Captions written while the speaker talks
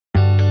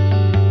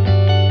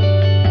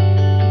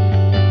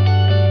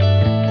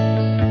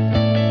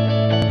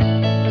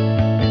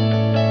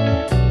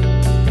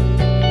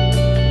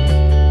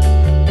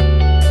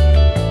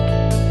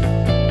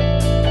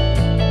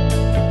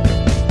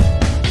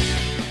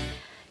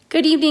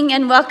Good evening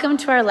and welcome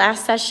to our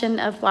last session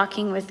of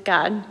Walking with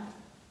God.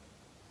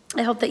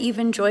 I hope that you've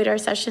enjoyed our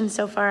session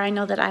so far. I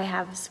know that I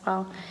have as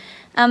well.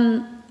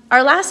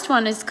 Our last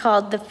one is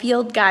called The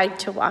Field Guide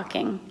to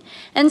Walking.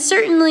 And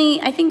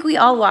certainly, I think we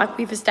all walk.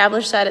 We've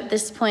established that at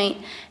this point.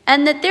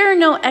 And that there are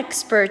no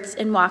experts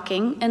in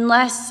walking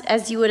unless,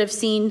 as you would have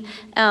seen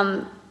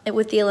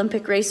with the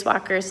Olympic race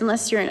walkers,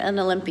 unless you're an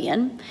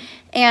Olympian.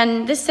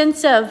 And this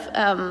sense of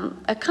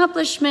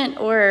accomplishment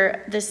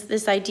or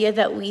this idea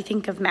that we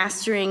think of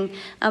mastering,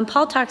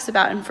 Paul talks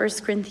about in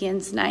 1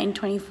 Corinthians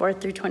 9:24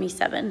 through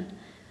 27.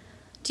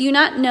 Do you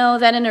not know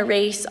that in a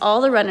race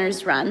all the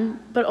runners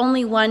run, but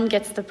only one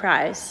gets the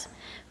prize?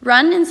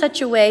 Run in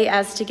such a way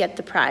as to get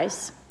the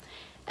prize.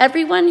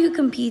 Everyone who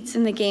competes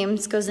in the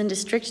games goes into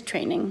strict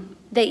training.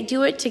 They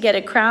do it to get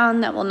a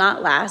crown that will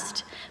not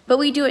last, but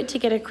we do it to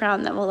get a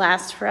crown that will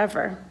last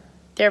forever.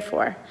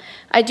 Therefore,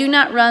 I do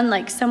not run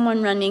like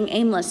someone running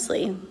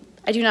aimlessly.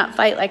 I do not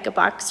fight like a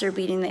boxer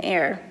beating the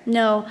air.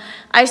 No,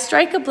 I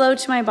strike a blow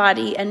to my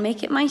body and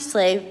make it my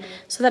slave,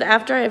 so that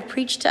after I have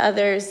preached to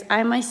others,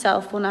 I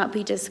myself will not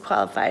be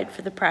disqualified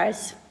for the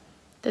prize.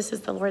 This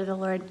is the word of the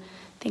Lord.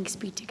 Thanks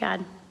be to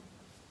God.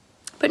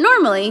 But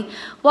normally,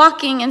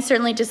 walking and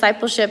certainly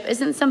discipleship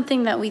isn't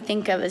something that we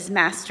think of as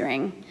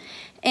mastering.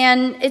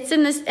 And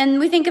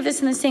we think of this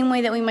in the same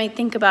way that we might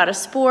think about a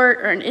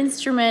sport or an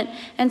instrument.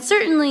 And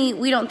certainly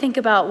we don't think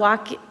about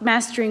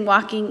mastering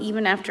walking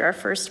even after our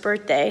first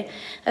birthday,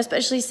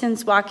 especially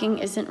since walking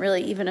isn't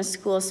really even a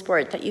school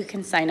sport that you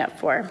can sign up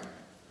for.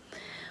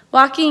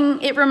 Walking,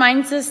 it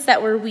reminds us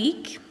that we're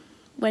weak.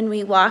 When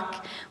we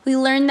walk, we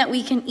learn that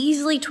we can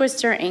easily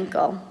twist our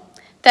ankle,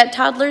 that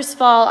toddlers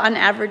fall on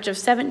average of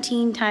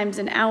 17 times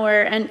an hour,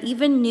 and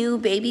even new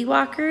baby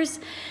walkers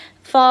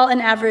fall an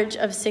average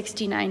of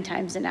 69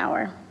 times an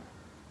hour.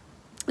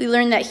 We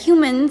learn that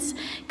humans,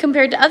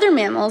 compared to other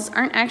mammals,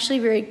 aren't actually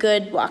very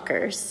good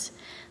walkers.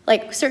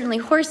 Like certainly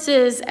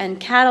horses and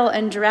cattle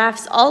and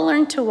giraffes all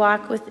learn to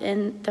walk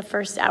within the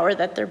first hour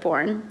that they're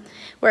born,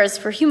 whereas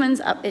for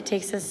humans, it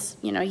takes us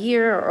a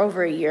year or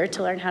over a year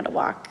to learn how to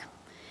walk.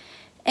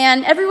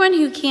 And everyone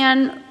who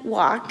can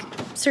walk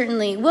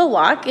certainly will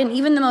walk, and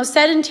even the most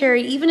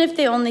sedentary, even if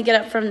they only get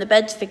up from the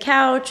bed to the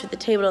couch, or the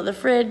table to the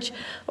fridge,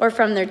 or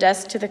from their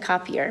desk to the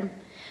copier.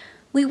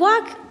 We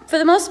walk for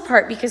the most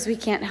part because we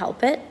can't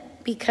help it,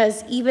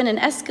 because even an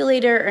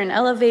escalator or an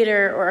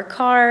elevator or a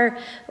car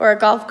or a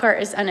golf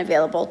cart is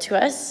unavailable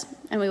to us.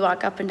 And we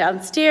walk up and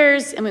down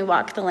stairs, and we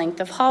walk the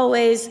length of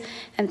hallways,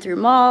 and through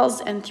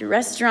malls, and through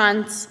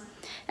restaurants.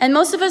 And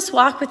most of us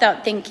walk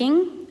without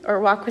thinking,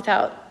 or walk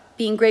without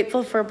being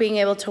grateful for being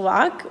able to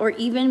walk, or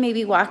even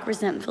maybe walk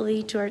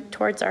resentfully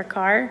towards our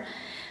car.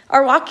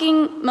 Our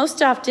walking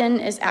most often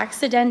is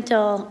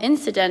accidental,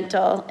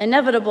 incidental,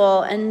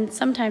 inevitable, and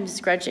sometimes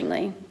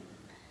grudgingly.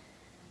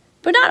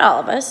 But not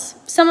all of us.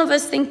 Some of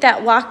us think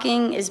that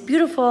walking is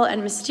beautiful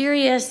and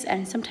mysterious,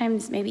 and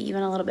sometimes maybe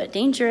even a little bit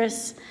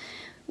dangerous.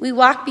 We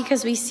walk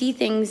because we see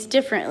things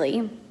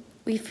differently.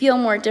 We feel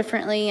more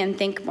differently and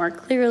think more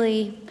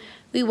clearly.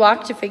 We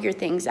walk to figure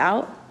things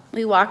out.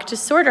 We walk to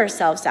sort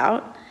ourselves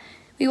out.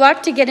 We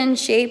walk to get in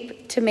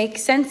shape, to make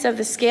sense of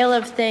the scale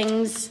of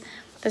things,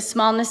 the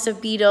smallness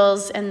of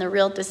beetles, and the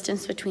real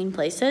distance between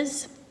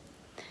places.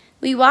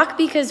 We walk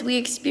because we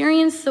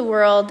experience the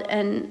world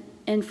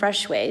in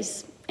fresh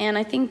ways, and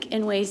I think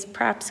in ways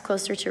perhaps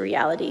closer to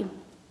reality.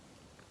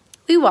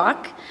 We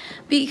walk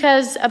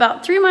because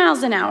about 3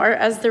 miles an hour,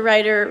 as the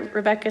writer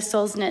Rebecca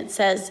Solzhenitsyn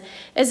says,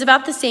 is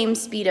about the same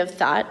speed of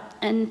thought,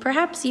 and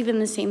perhaps even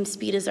the same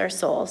speed as our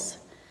souls.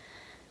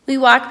 We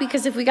walk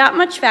because if we got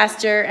much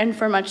faster and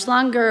for much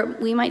longer,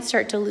 we might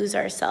start to lose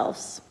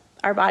ourselves.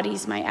 Our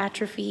bodies might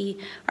atrophy,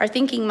 our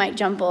thinking might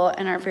jumble,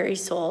 and our very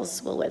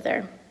souls will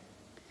wither.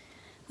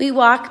 We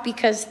walk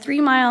because 3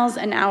 miles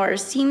an hour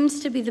seems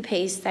to be the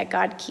pace that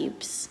God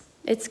keeps.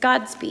 It's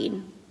God's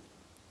speed.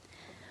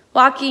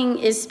 Walking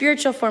is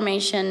spiritual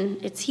formation,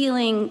 it's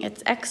healing,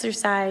 it's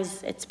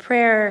exercise, it's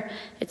prayer,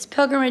 it's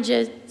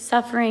pilgrimages,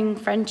 suffering,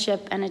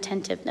 friendship, and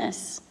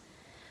attentiveness.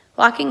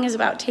 Walking is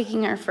about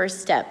taking our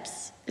first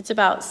steps. It's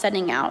about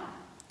setting out.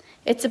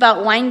 It's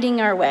about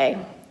winding our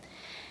way.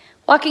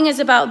 Walking is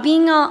about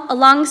being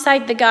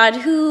alongside the God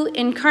who,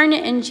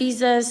 incarnate in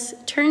Jesus,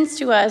 turns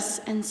to us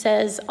and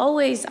says,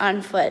 always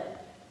on foot,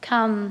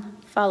 come,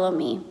 follow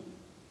me.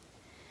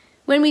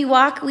 When we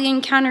walk, we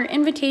encounter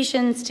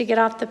invitations to get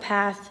off the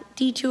path,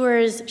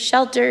 detours,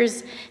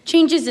 shelters,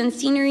 changes in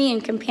scenery,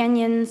 and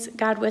companions,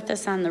 God with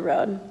us on the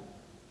road.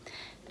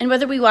 And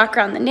whether we walk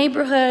around the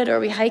neighborhood or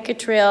we hike a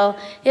trail,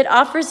 it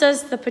offers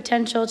us the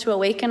potential to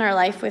awaken our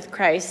life with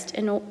Christ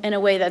in a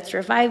way that's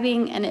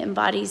reviving, and it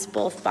embodies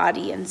both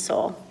body and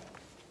soul.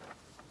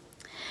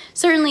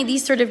 Certainly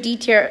these sort of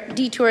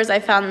detours I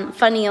found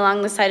funny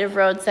along the side of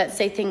roads that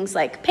say things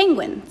like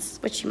penguins,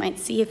 which you might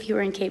see if you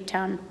were in Cape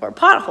Town, or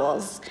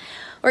potholes.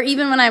 Or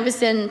even when I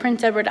was in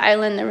Prince Edward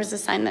Island, there was a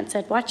sign that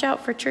said, watch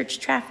out for church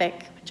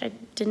traffic, which I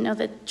didn't know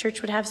that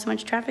church would have so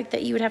much traffic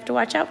that you would have to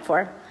watch out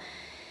for.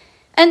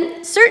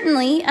 And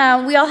certainly,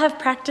 we all have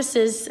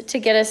practices to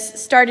get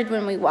us started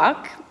when we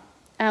walk.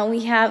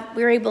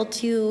 We're able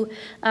to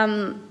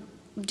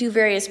do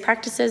various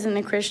practices in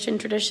the Christian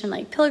tradition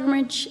like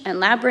pilgrimage and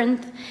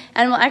labyrinth,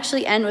 and we'll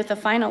actually end with a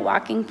final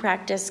walking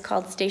practice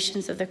called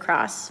Stations of the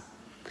Cross.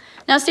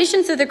 Now,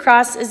 Stations of the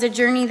Cross is a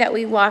journey that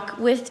we walk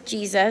with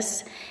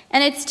Jesus,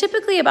 and it's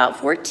typically about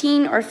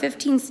 14 or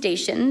 15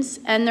 stations,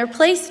 and they're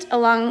placed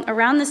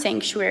around the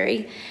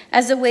sanctuary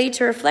as a way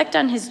to reflect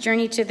on his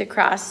journey to the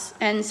cross,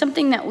 and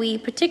something that we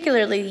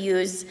particularly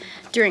use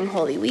during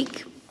Holy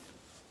Week.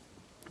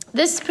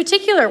 This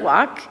particular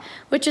walk,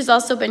 which has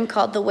also been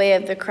called the Way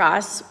of the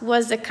Cross,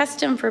 was a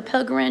custom for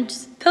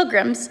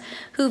pilgrims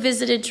who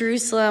visited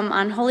Jerusalem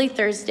on Holy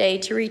Thursday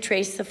to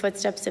retrace the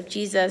footsteps of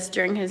Jesus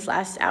during his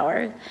last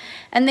hour.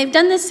 And they've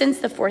done this since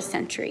the 4th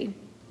century.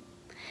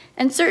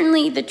 And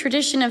certainly the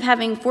tradition of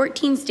having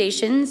 14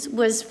 stations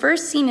was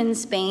first seen in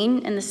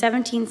Spain in the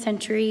 17th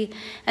century,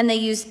 and they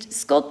used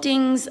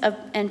sculptings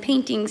and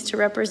paintings to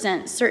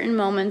represent certain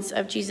moments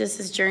of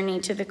Jesus'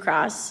 journey to the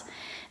cross.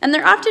 And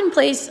they're often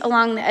placed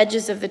along the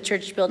edges of the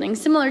church building,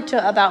 similar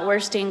to about where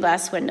stained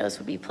glass windows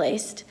would be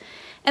placed.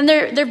 And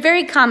they're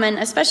very common,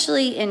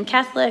 especially in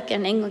Catholic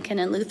and Anglican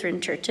and Lutheran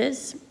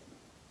churches.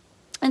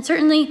 And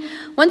certainly,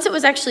 once it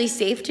was actually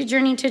safe to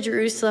journey to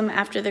Jerusalem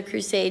after the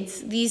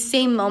Crusades, these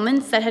same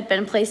moments that had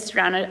been placed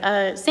around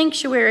a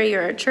sanctuary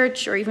or a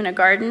church or even a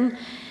garden,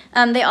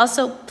 they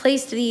also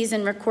placed these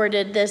and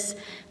recorded this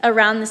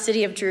around the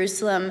city of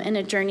Jerusalem in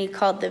a journey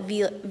called the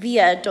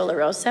Via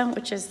Dolorosa,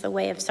 which is the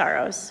Way of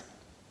Sorrows.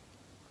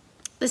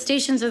 The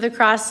Stations of the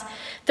Cross,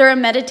 they're a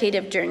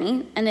meditative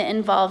journey, and it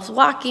involves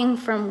walking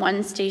from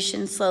one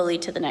station slowly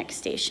to the next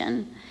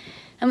station.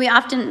 And we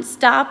often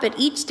stop at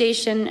each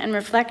station and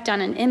reflect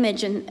on an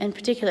image in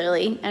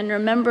particularly, and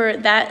remember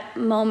that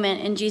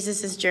moment in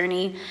Jesus'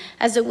 journey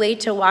as a way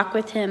to walk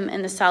with him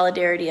in the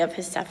solidarity of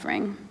his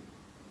suffering.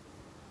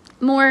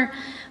 More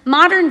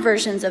modern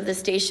versions of the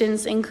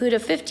stations include a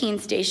 15th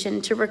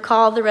station to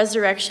recall the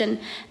resurrection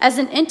as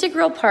an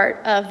integral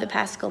part of the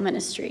Paschal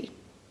ministry.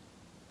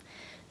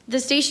 The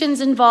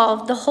stations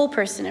involve the whole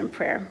person in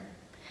prayer.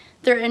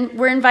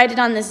 We're invited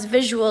on this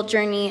visual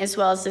journey as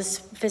well as this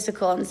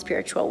physical and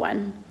spiritual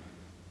one.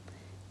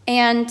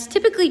 And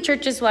typically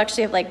churches will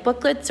actually have like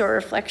booklets or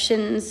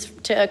reflections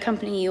to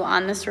accompany you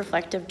on this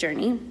reflective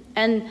journey.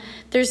 And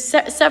there's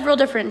several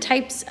different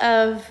types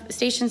of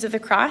Stations of the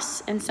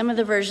Cross, and some of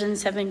the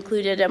versions have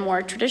included a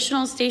more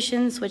traditional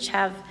stations, which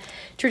have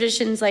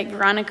traditions like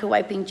Veronica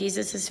wiping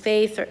Jesus'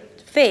 face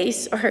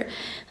or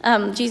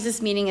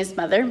Jesus meeting his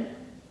mother.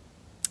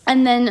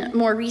 And then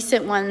more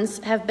recent ones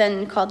have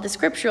been called the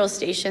scriptural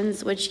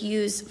stations, which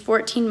use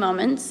 14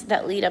 moments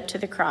that lead up to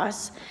the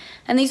cross.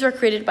 And these were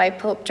created by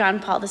Pope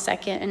John Paul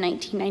II in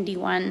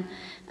 1991.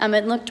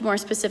 It looked more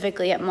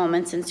specifically at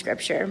moments in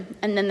scripture.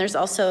 And then there's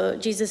also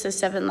Jesus'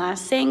 7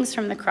 last sayings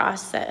from the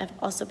cross that have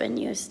also been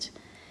used.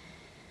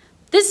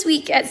 This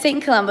week at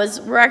St.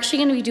 Columba's, we're actually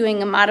going to be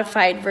doing a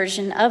modified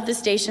version of the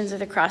Stations of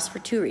the Cross for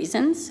 2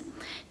 reasons.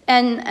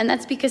 And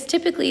that's because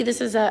typically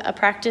this is a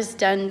practice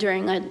done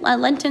during a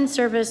Lenten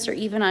service or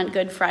even on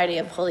Good Friday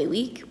of Holy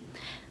Week,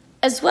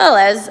 as well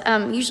as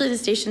usually the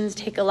stations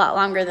take a lot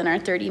longer than our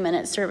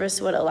 30-minute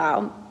service would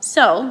allow.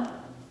 So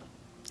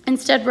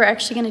instead, we're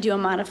actually going to do a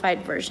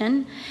modified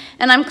version,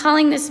 and I'm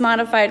calling this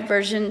modified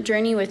version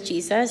Journey with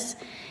Jesus,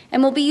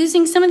 and we'll be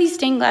using some of these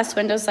stained glass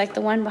windows like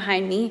the one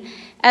behind me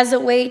as a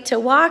way to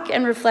walk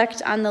and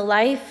reflect on the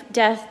life,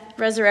 death,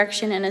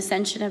 resurrection, and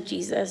ascension of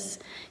Jesus,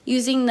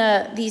 using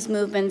these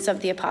movements of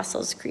the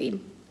Apostles'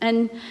 Creed.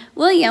 And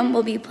William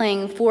will be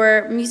playing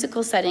 4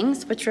 musical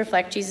settings which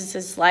reflect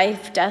Jesus'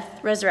 life, death,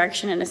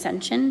 resurrection, and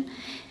ascension.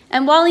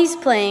 And while he's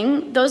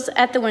playing, those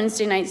at the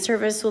Wednesday night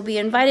service will be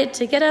invited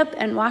to get up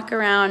and walk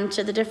around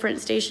to the different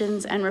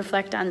stations and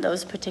reflect on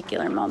those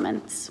particular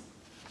moments.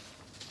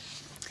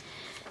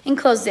 In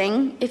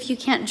closing, if you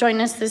can't join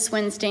us this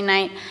Wednesday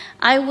night,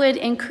 I would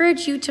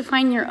encourage you to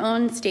find your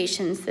own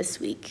stations this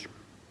week,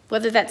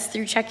 whether that's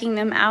through checking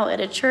them out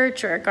at a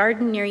church or a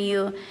garden near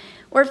you,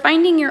 or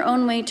finding your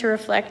own way to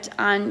reflect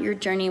on your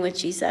journey with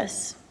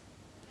Jesus.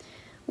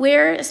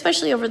 Where,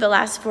 especially over the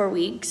last 4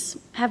 weeks,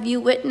 have you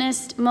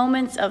witnessed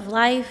moments of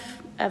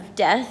life, of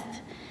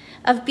death,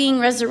 of being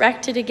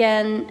resurrected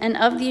again, and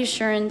of the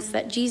assurance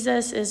that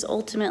Jesus is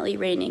ultimately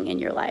reigning in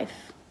your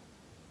life?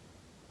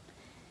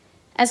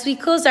 As we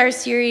close our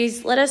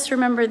series, let us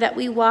remember that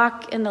we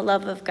walk in the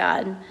love of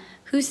God,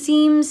 who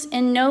seems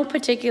in no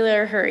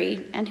particular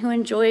hurry and who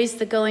enjoys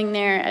the going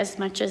there as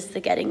much as the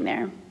getting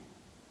there.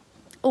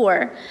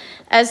 Or,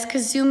 as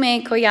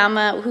Kazume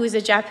Koyama, who is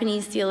a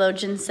Japanese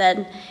theologian,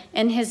 said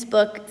in his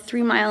book,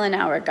 3 Mile an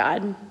Hour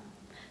God,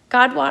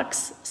 God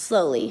walks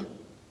slowly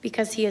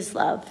because he is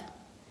love.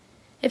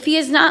 If he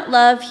is not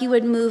love, he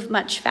would move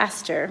much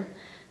faster,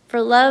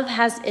 for love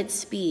has its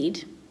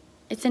speed.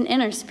 It's an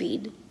inner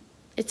speed.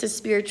 It's a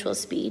spiritual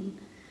speed.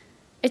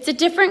 It's a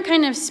different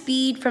kind of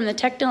speed from the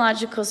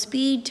technological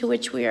speed to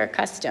which we are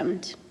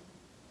accustomed.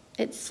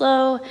 It's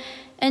slow,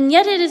 and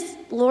yet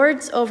it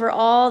lords over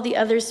all the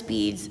other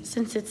speeds,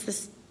 since it's the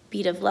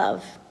speed of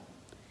love.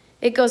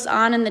 It goes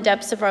on in the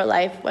depths of our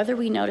life, whether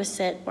we notice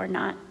it or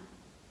not.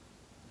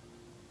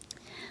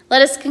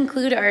 Let us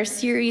conclude our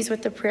series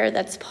with the prayer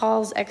that's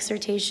Paul's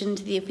exhortation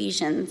to the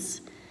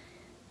Ephesians.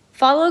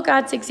 Follow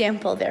God's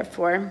example,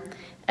 therefore,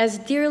 as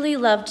dearly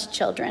loved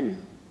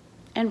children,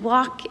 and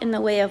walk in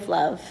the way of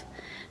love,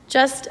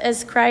 just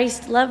as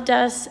Christ loved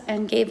us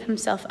and gave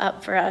himself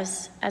up for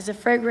us as a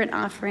fragrant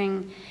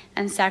offering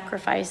and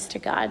sacrifice to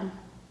God.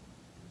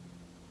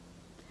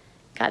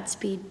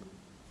 Godspeed.